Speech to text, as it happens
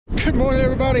Good morning,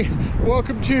 everybody.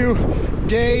 Welcome to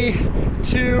day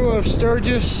 2 of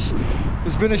Sturgis.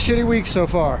 It's been a shitty week so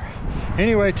far.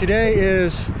 Anyway, today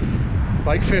is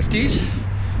like 50s.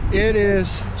 It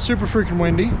is super freaking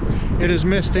windy. It is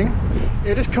misting.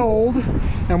 It is cold,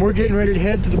 and we're getting ready to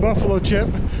head to the Buffalo Chip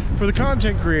for the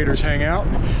content creators hangout,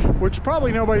 which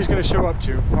probably nobody's going to show up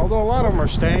to, although a lot of them are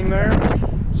staying there,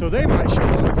 so they might show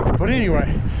up. But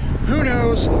anyway, who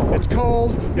knows? It's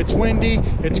cold, it's windy,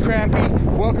 it's crappy.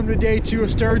 Welcome to day 2 of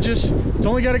Sturgis. It's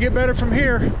only got to get better from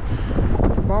here.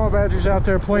 Mama Badger's out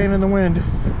there playing in the wind.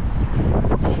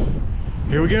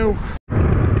 Here we go.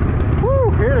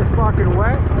 Woo, it is fucking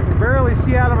wet. I can barely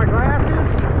see out of my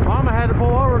glasses. Mama had to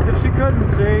pull over because she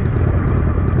couldn't see.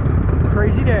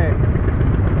 Crazy day.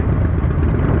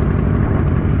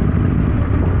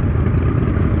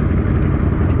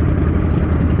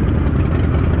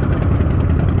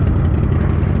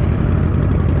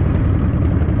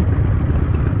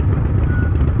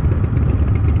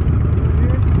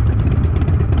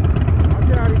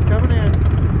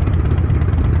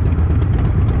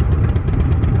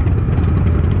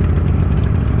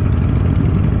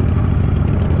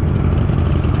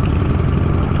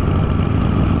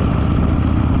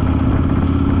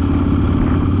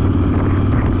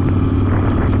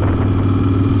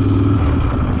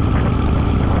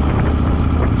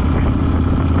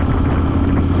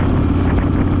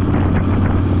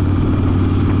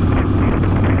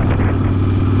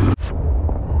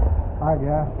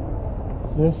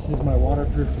 This is my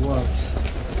waterproof gloves.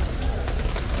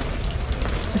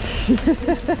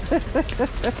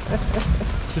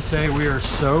 To say we are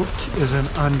soaked is an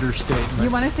understatement.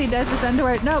 You want to see Des's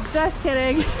underwear? Nope, just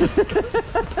kidding.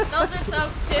 Those are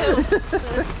soaked too.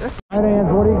 Alright,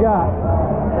 Ange, what do you got?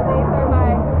 So these are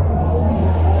my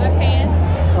pants.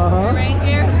 Right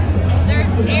here.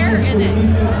 There's air in it.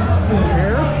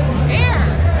 Air? Air.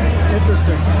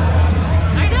 Interesting.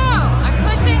 I know. I'm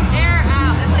pushing air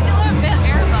out. It's like a little bit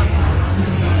air bubble.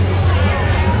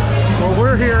 Well,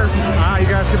 we're here. You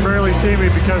guys can barely see me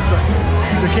because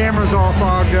the camera's all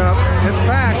fogged up. It's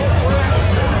packed.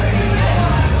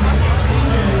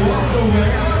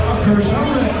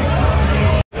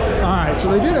 Alright,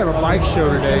 so they did have a bike show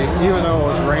today, even though it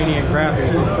was rainy and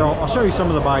crappy. So I'll show you some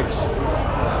of the bikes.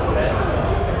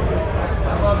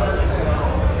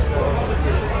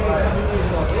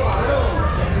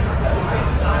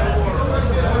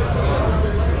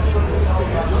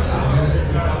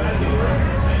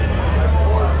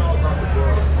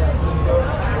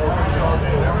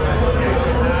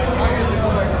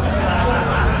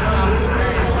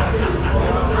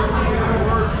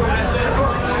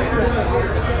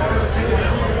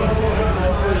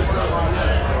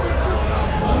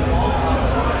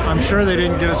 I'm sure they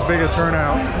didn't get as big a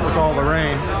turnout with all the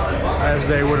rain as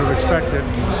they would have expected.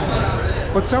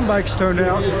 But some bikes turned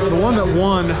out. The one that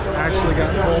won actually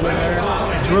got pulled in there.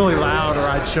 It's really loud, or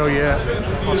I'd show you it.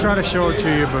 I'll try to show it to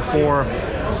you before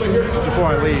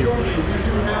I leave.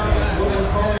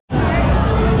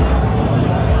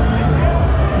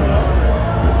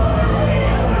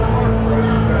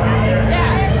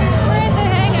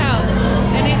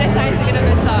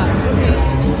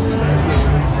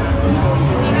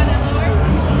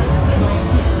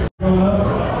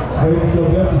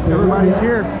 Everybody's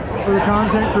here for the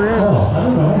content creators. We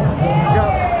got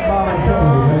Bob and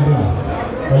Tom.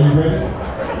 Are you ready?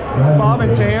 It's Bob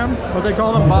and Tam, but they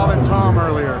called them Bob and Tom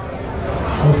earlier.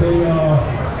 Okay,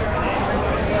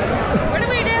 What are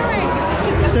we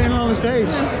doing? Standing on the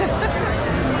stage.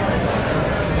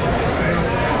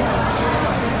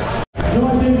 no, I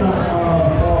did not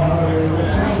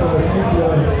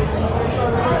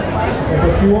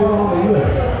but you are on the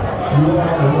list. You are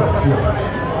on the list, yes.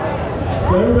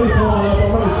 So everybody calling up,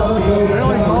 I'm gonna go. They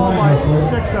only called like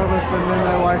 6 of us, and then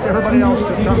they're like, everybody else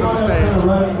just come to the stage.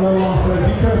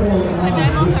 The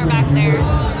demos are back there.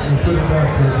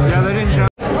 Yeah, they didn't come.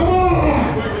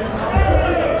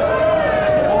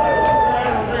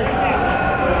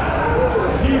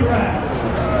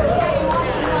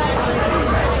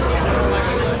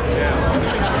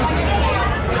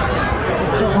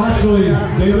 So actually,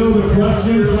 they know the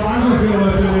questions, so I'm just gonna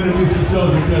let them introduce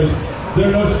themselves because they're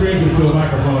no strangers to a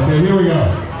microphone. Okay, here we go.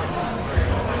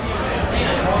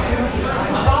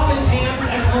 Bob and Tam's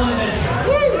Excellent Adventure.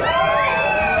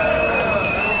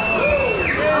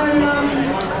 I'm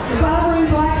Barbara and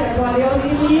Blackhead, the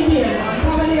Indian. I'm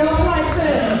coming to your place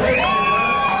soon.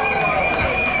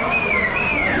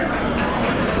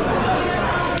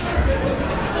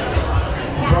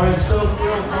 Brian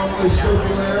Stofield, formerly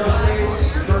Stofield Aerospace,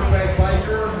 dirtbag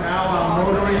biker. Now I'm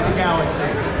motoring the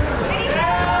galaxy.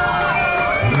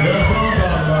 That's what I'm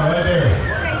talking about right there.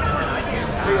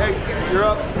 Hey, you're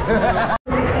up.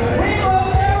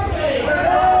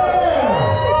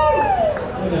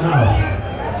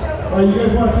 You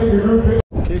guys want to take your group picture?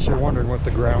 In case you're wondering what the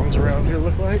grounds around here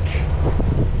look like,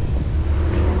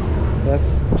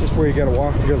 that's just where you gotta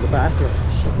walk to go to the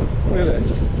bathrooms. Look at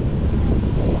this.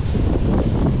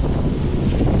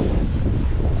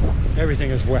 Everything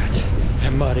is wet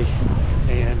and muddy,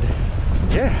 and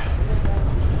yeah,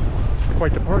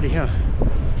 quite the party, huh?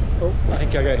 Oh, I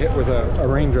think I got hit with a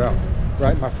raindrop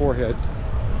right in my forehead.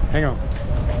 Hang on.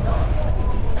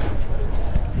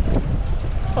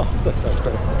 Oh, look, that's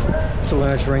better. Till the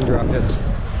next raindrop hits.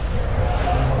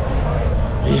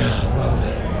 Yeah, love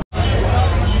it.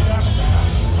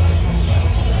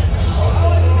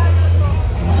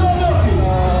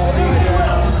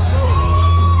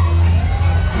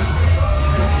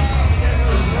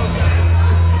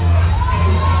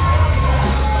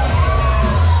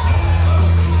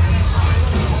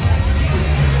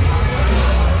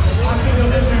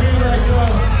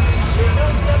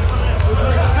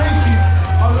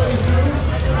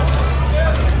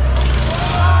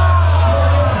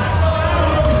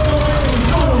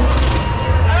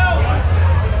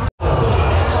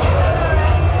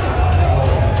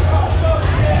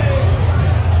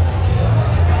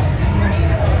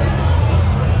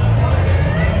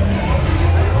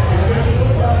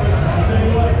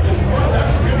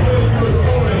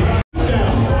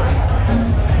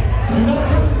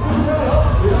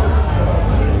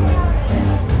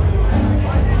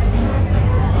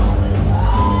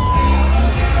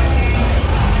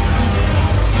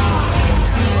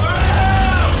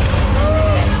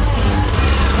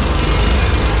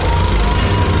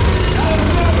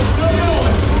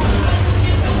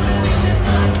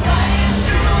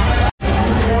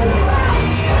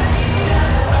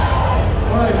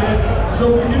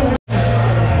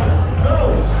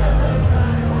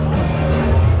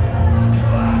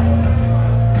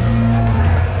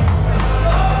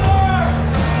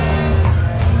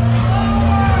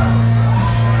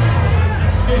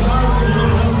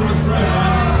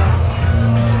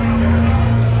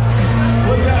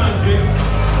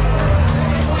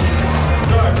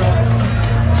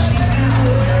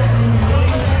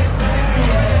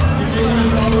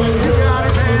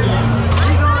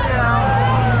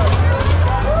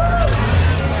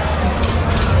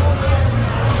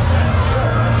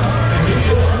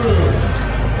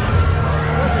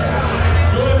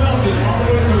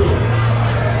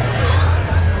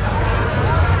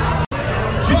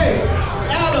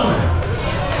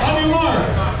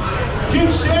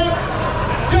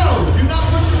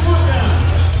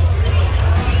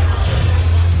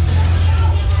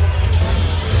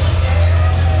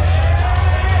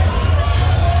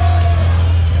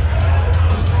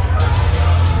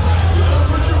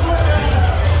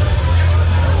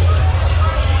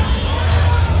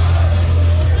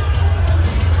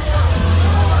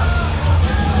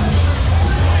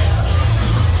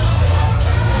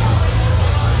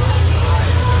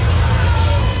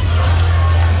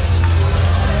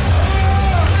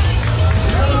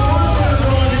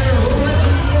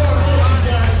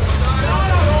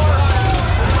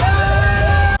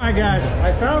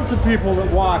 Some people that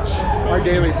watch our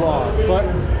daily vlog, but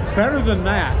better than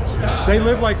that, they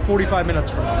live like 45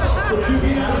 minutes from us.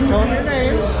 Tell them your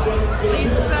names.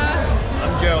 Lisa.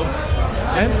 I'm Joe.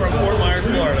 And from Fort Myers,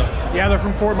 Florida. Yeah, they're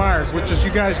from Fort Myers, which, as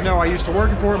you guys know, I used to work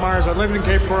in Fort Myers. I lived in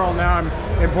Cape Coral, now I'm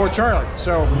in Port Charlotte.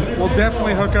 So we'll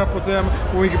definitely hook up with them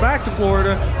when we get back to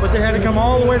Florida, but they had to come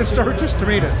all the way to Sturgis to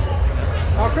meet us.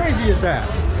 How crazy is that?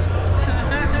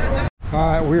 All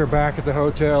right, we are back at the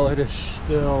hotel. It is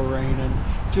still raining,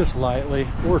 just lightly.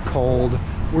 We're cold.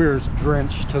 We're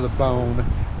drenched to the bone.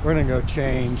 We're gonna go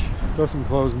change, throw some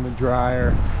clothes in the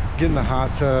dryer, get in the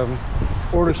hot tub,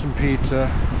 order some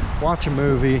pizza, watch a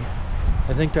movie.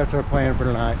 I think that's our plan for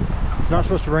tonight. It's not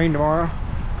supposed to rain tomorrow.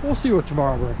 We'll see what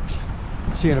tomorrow brings.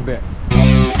 See you in a bit.